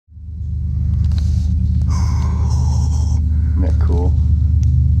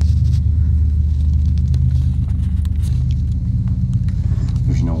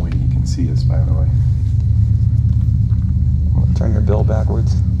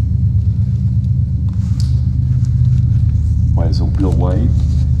it's a real white.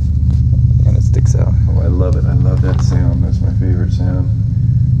 And it sticks out. Oh, I love it. I love that sound. That's my favorite sound.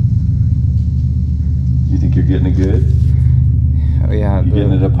 You think you're getting it good? Oh yeah. You're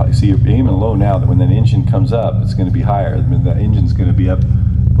getting it up high. See, you're aiming low now. That when that engine comes up, it's going to be higher. I mean, the engine's going to be up.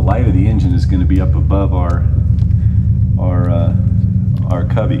 The light of the engine is going to be up above our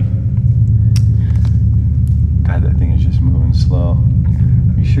cubby. God, that thing is just moving slow.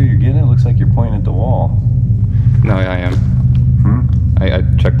 Are you sure you're getting it? It looks like you're pointing at the wall. No, yeah, I am. I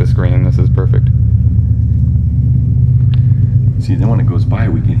checked the screen. This is perfect. See, then when it goes by,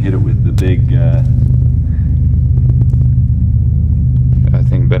 we can hit it with the big. That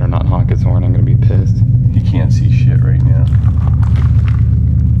thing better not honk its horn. I'm gonna be pissed. You can't see shit right now.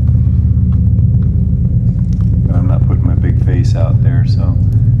 I'm not putting my big face out there, so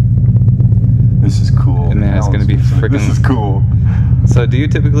this is cool. And then it's gonna be freaking. This is cool. So, do you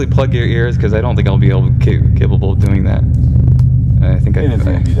typically plug your ears? Because I don't think I'll be capable of doing that. I think It isn't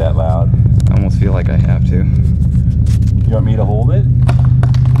gonna be that loud. I almost feel like I have to. You want me to hold it?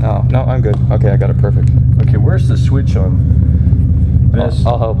 No, I'm good. Okay, I got it perfect. Okay, where's the switch on this?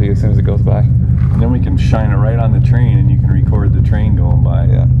 I'll help you as soon as it goes by. And then we can shine it right on the train, and you can record the train going by.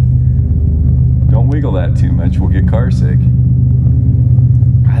 Yeah. Don't wiggle that too much. We'll get car sick.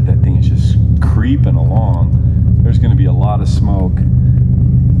 God, that thing is just creeping along. There's going to be a lot of smoke.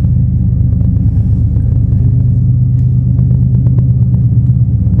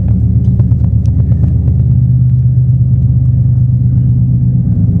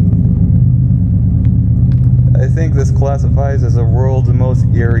 I think this classifies as the world's most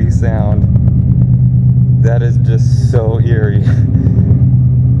eerie sound. That is just so eerie.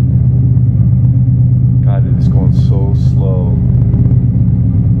 God, it is going so slow.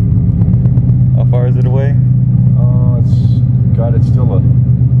 How far is it away? Oh, it's still a...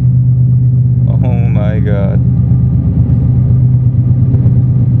 Oh my god.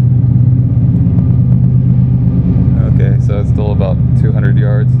 Okay, so it's still about 200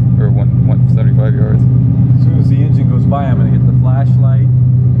 yards, or 175 yards. As soon as the engine goes by, I'm going to hit the flashlight.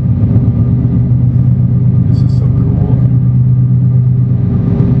 This is so cool.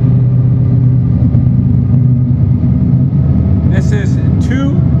 This is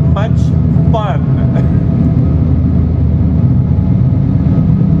too much fun.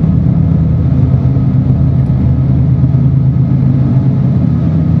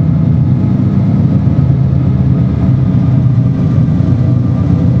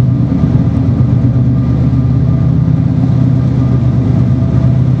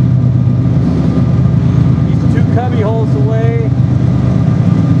 Cubby holes away.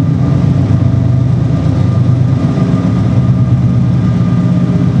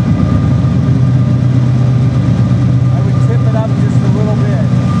 I would tip it up just a little bit.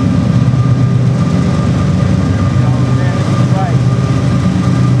 Right.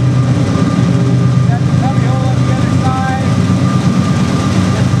 Got the cubby hole on the other side.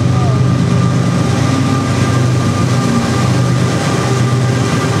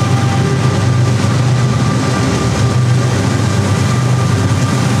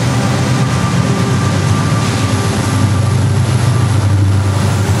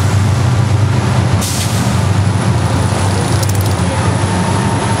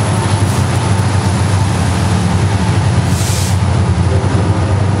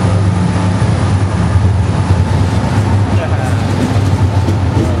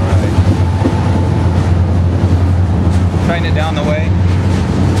 Trying it down the way.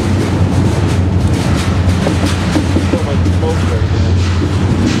 So much smoke right now.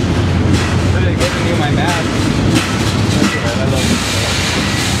 Should have given you my mask. That's all right, I love it.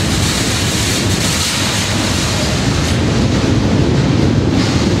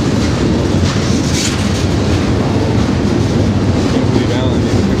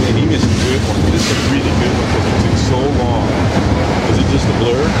 Again, he missed a good one. This is a really good one because it took so long. Is it just a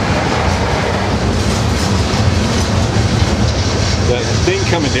blur? That thing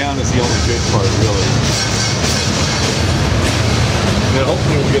coming down is the only good part, really. And then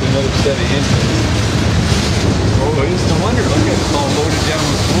hopefully we'll get another set of engines. Oh, it's no wonder. Look at it, it's all loaded down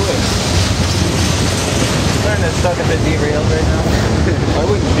with wood. Starting to suck a bit derailed right now.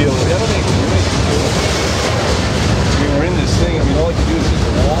 I wouldn't feel it. I don't think you make it feel it. I mean, we're in this thing. I mean, all I can do is hit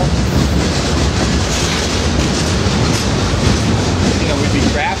the wall. You know, we'd be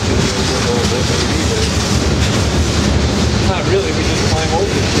trapped in this a little bit, maybe, but not really. We just climb over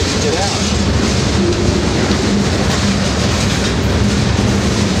this thing and get out.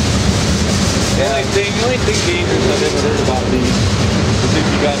 The only thing dangerous I've ever heard about these is if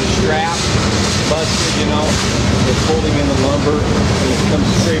you got a strap busted, you know, that's holding in the lumber, and it comes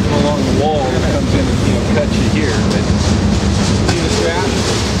scraping along the wall, it comes in and, you know, cuts you here. But straps?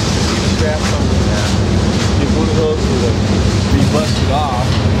 Straps on that. Get one of those to be busted off.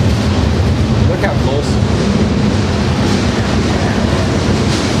 Look how close.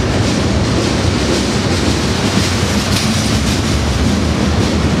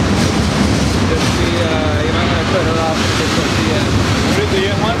 Just see, you might want to put it off and just see it.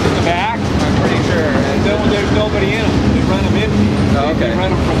 The ones in the back? I'm pretty sure. There's nobody in them. They run them empty. Oh, okay. They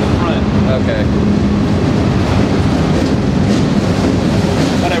run them from the front. Okay.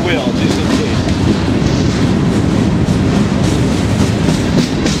 But I will, just in case.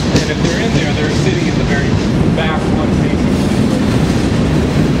 And if they're in there, they're sitting in the very back one facing.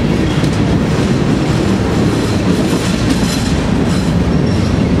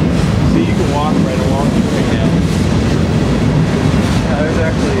 See, you can walk right along it right now. Yeah, there's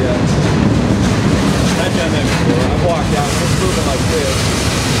actually I've done that before. I've walked out and it's moving like this.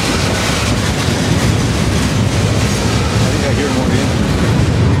 I think I hear more engines.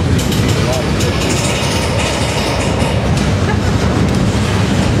 A lot of engines.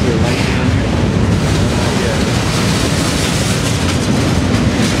 Is there a light down here? Yeah.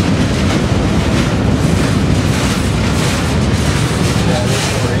 Yeah, there's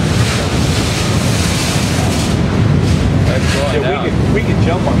more engines. that's going Yeah, down. we can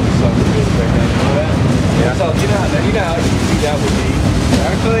jump on this sucker real quick. You know that? Yeah. So, you know how easy that would be.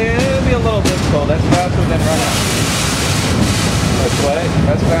 Actually, it'll be a little difficult. That's faster than running. That's what?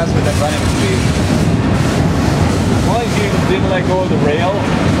 That's faster than running speed. As long as you didn't let go of the rail,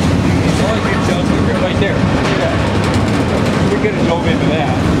 As long as you jump right there. Look at that. We could have dove into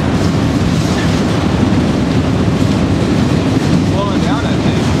that. slowing down, I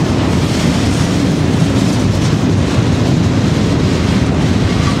think.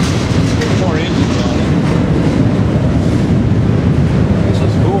 Get more engines on it. This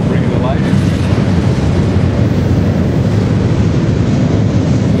was cool bringing the light in.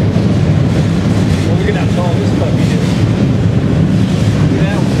 Well, look at how tall this puppy is. Look at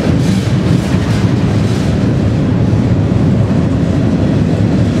that one.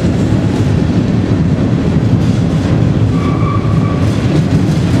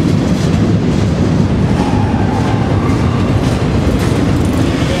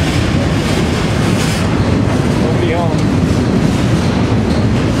 Nobody home.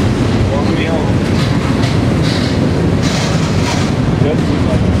 Nobody home. Doesn't seem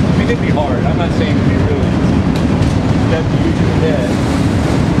like it. I mean, it'd be hard. I'm not saying it'd be really easy. That's the use of the head.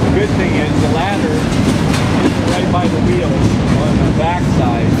 The good thing is the ladder is right by the wheels on the back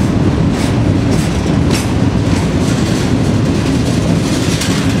side.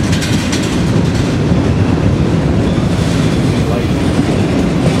 Like,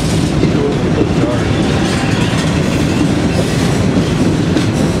 cool, it's so dark.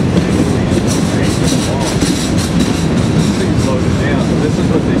 Things loaded down. So this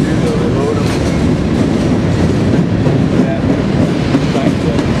is what they do though. They load them. That back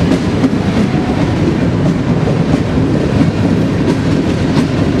there.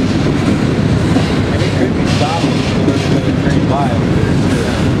 And it could be stopping so there's another train by over there too.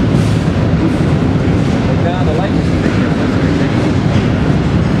 But now the light is pretty good. That's ridiculous.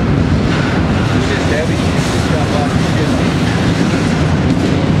 It's just heavy. It's got lots of good things.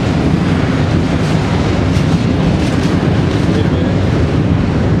 Wait a minute.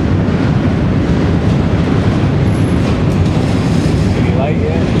 Any light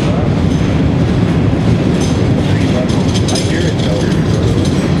yet? I hear it though.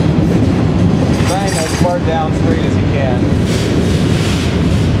 Trying as far down straight as you can.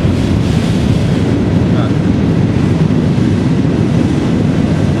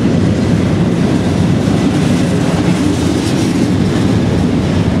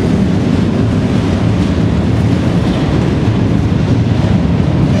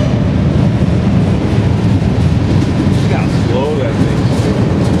 Look how slow that thing's moving.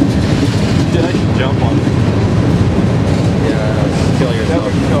 Dude, I should jump on it. Yeah, kill That yourself.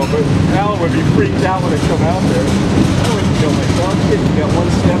 would, no, but Alan would be freaked out when I come out there. I wouldn't kill myself. You got one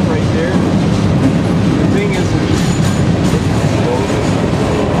step right there. The thing is,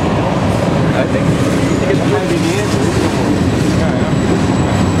 I think it's going to be the answer.